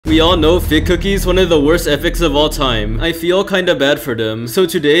We all know fig cookies one of the worst epics of all time. I feel kinda bad for them. So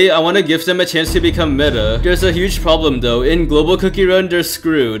today, I want to give them a chance to become meta. There's a huge problem though. In Global Cookie Run, they're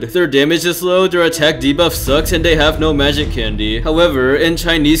screwed. Their damage is low, their attack debuff sucks, and they have no magic candy. However, in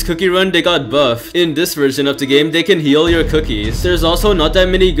Chinese Cookie Run, they got buffed. In this version of the game, they can heal your cookies. There's also not that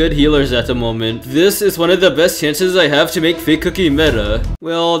many good healers at the moment. This is one of the best chances I have to make fig cookie meta.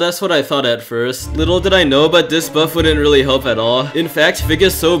 Well, that's what I thought at first. Little did I know, but this buff wouldn't really help at all. In fact, fig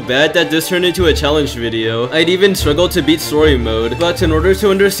is so bad that this turned into a challenge video. I'd even struggle to beat story mode. But in order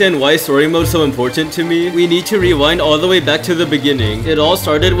to understand why story mode is so important to me, we need to rewind all the way back to the beginning. It all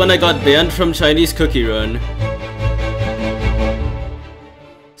started when I got banned from Chinese Cookie Run.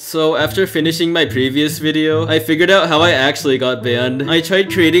 So after finishing my previous video, I figured out how I actually got banned. I tried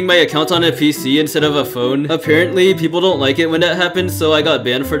creating my account on a PC instead of a phone. Apparently, people don't like it when that happens, so I got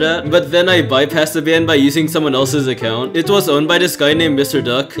banned for that. But then I bypassed the ban by using someone else's account. It was owned by this guy named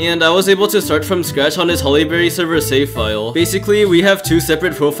MrDuck, and I was able to start from scratch on his hollyberry server save file. Basically, we have two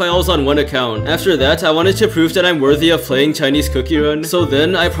separate profiles on one account. After that, I wanted to prove that I'm worthy of playing Chinese Cookie Run, so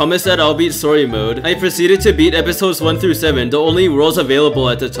then I promised that I'll beat story mode. I proceeded to beat episodes 1 through 7, the only worlds available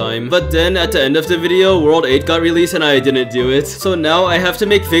at the time. But then at the end of the video, World 8 got released and I didn't do it. So now I have to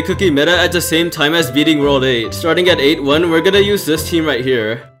make fig cookie meta at the same time as beating World 8. Starting at 8-1, we're gonna use this team right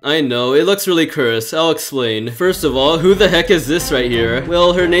here. I know, it looks really cursed. I'll explain. First of all, who the heck is this right here?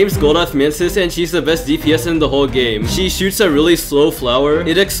 Well, her name's Golden Osmanthus and she's the best DPS in the whole game. She shoots a really slow flower.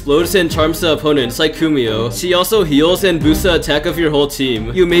 It explodes and charms the opponents like Kumio. She also heals and boosts the attack of your whole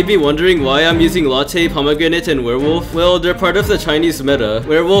team. You may be wondering why I'm using Latte, Pomegranate, and Werewolf. Well, they're part of the Chinese meta.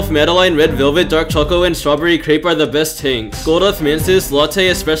 Werewolf, Madeline, Red Velvet, Dark Choco, and Strawberry Crepe are the best tanks. Golden Osmanthus, Latte,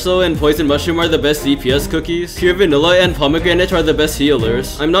 Espresso, and Poison Mushroom are the best DPS cookies. Pure Vanilla and Pomegranate are the best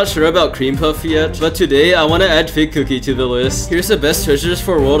healers. I'm not sure about Cream Puff yet, but today I want to add Fig Cookie to the list. Here's the best treasures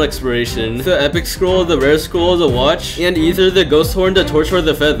for world exploration. The Epic Scroll, the Rare Scroll, the Watch, and either the Ghost Horn, the Torch, or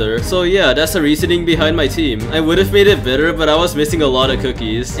the Feather. So yeah, that's the reasoning behind my team. I would have made it better, but I was missing a lot of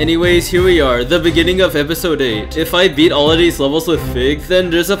cookies. Anyways, here we are, the beginning of episode 8. If I beat all of these levels with Fig, then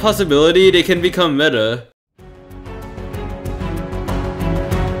there's a possibility they can become meta.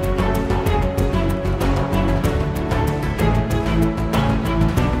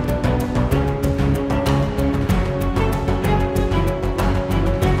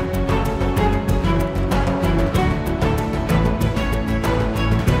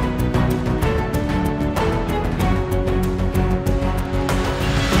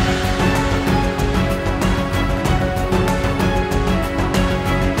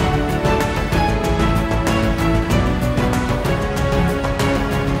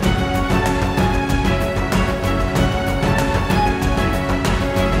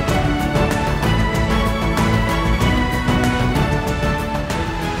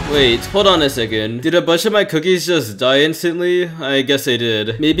 Wait, hold on a second. Did a bunch of my cookies just die instantly? I guess they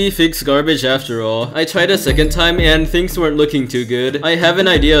did. Maybe Fig's garbage after all. I tried a second time and things weren't looking too good. I have an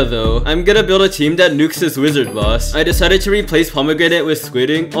idea though. I'm gonna build a team that nukes this wizard boss. I decided to replace Pomegranate with Squid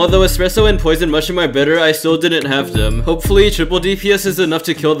Ink. Although Espresso and Poison Mushroom are better, I still didn't have them. Hopefully triple DPS is enough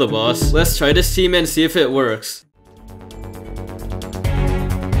to kill the boss. Let's try this team and see if it works.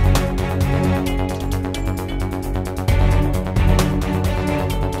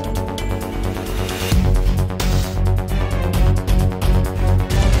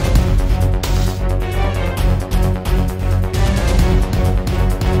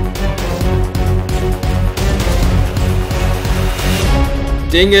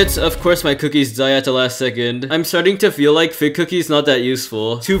 Dang it, of course my cookies die at the last second. I'm starting to feel like Fig Cookie's not that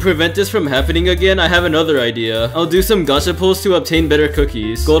useful. To prevent this from happening again, I have another idea. I'll do some gacha pulls to obtain better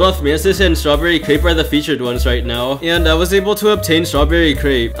cookies. Golden Osmanthus and Strawberry Crepe are the featured ones right now, and I was able to obtain Strawberry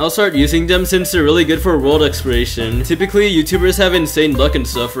Crepe. I'll start using them since they're really good for world exploration. Typically, YouTubers have insane luck and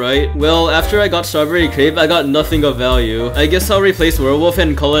stuff, right? Well, after I got Strawberry Crepe, I got nothing of value. I guess I'll replace Werewolf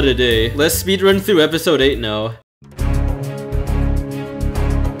and call it a day. Let's speedrun through episode 8 now.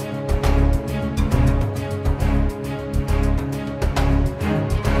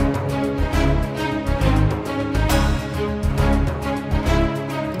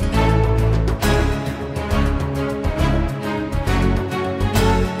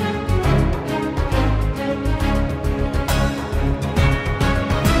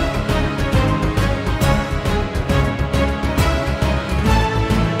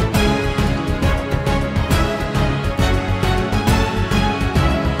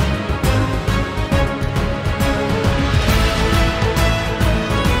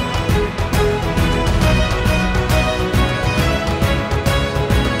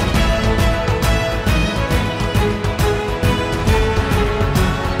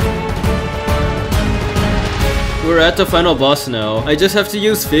 we're at the final boss now. I just have to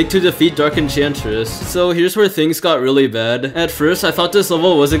use Fig to defeat Dark Enchantress. So here's where things got really bad. At first, I thought this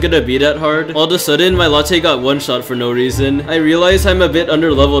level wasn't gonna be that hard. All of a sudden, my latte got one shot for no reason. I realized I'm a bit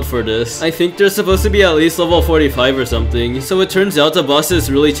underleveled for this. I think they're supposed to be at least level 45 or something. So it turns out the boss is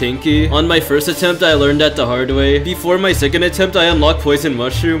really tanky. On my first attempt, I learned that the hard way. Before my second attempt, I unlocked Poison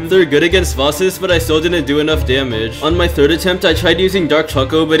Mushroom. They're good against bosses, but I still didn't do enough damage. On my third attempt, I tried using Dark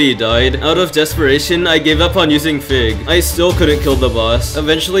Choco, but he died. Out of desperation, I gave up on using Fig. I still couldn't kill the boss.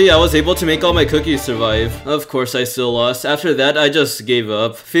 Eventually, I was able to make all my cookies survive. Of course, I still lost. After that, I just gave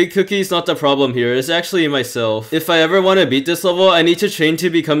up. Fig Cookie's not the problem here, it's actually myself. If I ever want to beat this level, I need to train to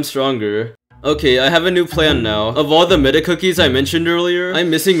become stronger. Okay, I have a new plan now. Of all the meta cookies I mentioned earlier, I'm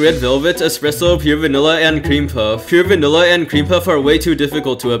missing Red Velvet, Espresso, Pure Vanilla, and Cream Puff. Pure Vanilla and Cream Puff are way too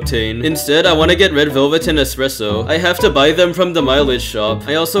difficult to obtain. Instead, I want to get Red Velvet and Espresso. I have to buy them from the mileage shop.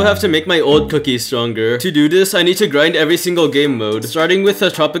 I also have to make my old cookies stronger. To do this, I need to grind every single game mode, starting with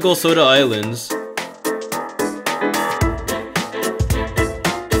the Tropical Soda Islands.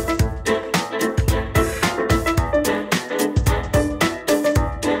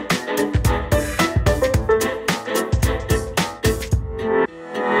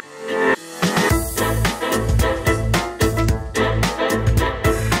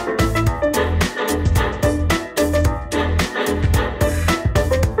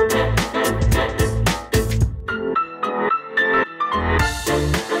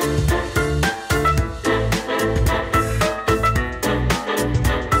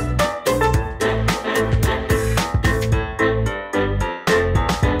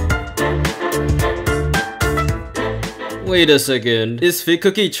 Wait a second, is Fig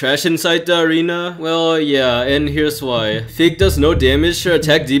Cookie trash inside the arena? Well, yeah, and here's why. Fig does no damage to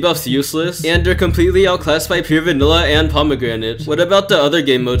attack debuffs useless, and they're completely outclassed by Pure Vanilla and Pomegranate. What about the other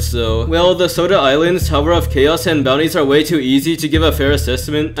game modes though? Well, the Soda Islands, Tower of Chaos, and Bounties are way too easy to give a fair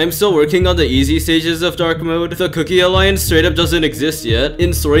assessment. I'm still working on the easy stages of Dark Mode. The Cookie Alliance straight up doesn't exist yet.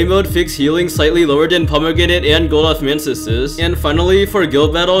 In Story Mode, Fig's healing slightly lower than Pomegranate and Golden Osmanthus is. And finally, for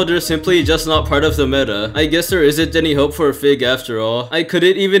Guild Battle, they're simply just not part of the meta. I guess there isn't any hope for Fig after all. I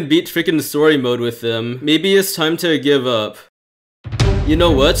couldn't even beat frickin' Story Mode with them. Maybe it's time to give up. You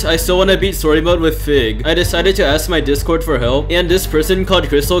know what? I still want to beat Story Mode with Fig. I decided to ask my Discord for help, and this person called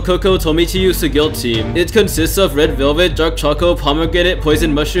Crystal Coco told me to use the guild team. It consists of Red Velvet, Dark Choco, Pomegranate,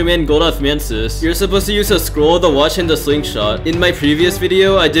 Poison Mushroom, and Gold Osmanthus. You're supposed to use the Scroll, the Watch, and the Slingshot. In my previous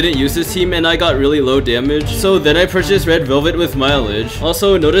video, I didn't use this team and I got really low damage, so then I purchased Red Velvet with mileage.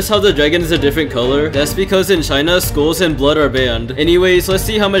 Also, notice how the dragon is a different color? That's because in China, skulls and blood are banned. Anyways, let's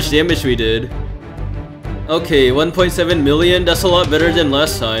see how much damage we did. Okay, 1.7 million, that's a lot better than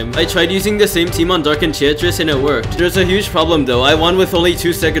last time. I tried using the same team on Dark Enchantress and it worked. There's a huge problem though, I won with only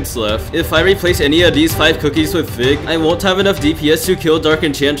 2 seconds left. If I replace any of these 5 cookies with Fig, I won't have enough DPS to kill Dark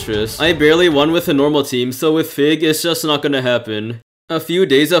Enchantress. I barely won with a normal team, so with Fig, it's just not gonna happen. A few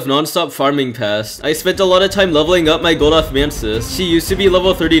days of non-stop farming passed. I spent a lot of time leveling up my Gold Osmanthus. She used to be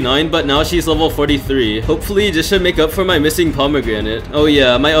level 39, but now she's level 43. Hopefully this should make up for my missing Pomegranate. Oh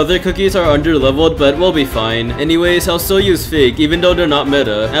yeah, my other cookies are under-leveled, but we'll be fine. Anyways, I'll still use Fig, even though they're not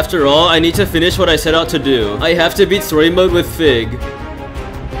meta. After all, I need to finish what I set out to do. I have to beat Story Mode with Fig.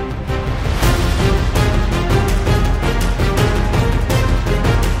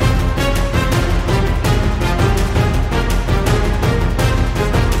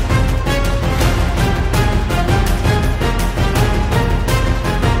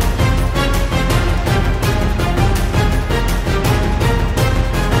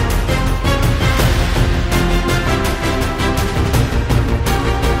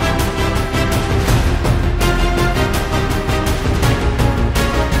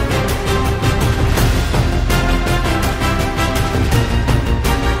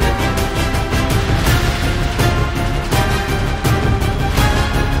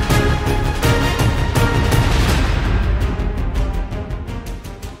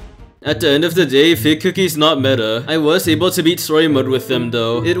 At the end of the day, Fig Cookie's not meta. I was able to beat Story Mode with them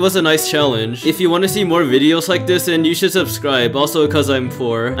though. It was a nice challenge. If you want to see more videos like this, then you should subscribe, also cause I'm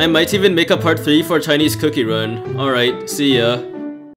poor. I might even make a part 3 for Chinese Cookie Run. Alright, see ya.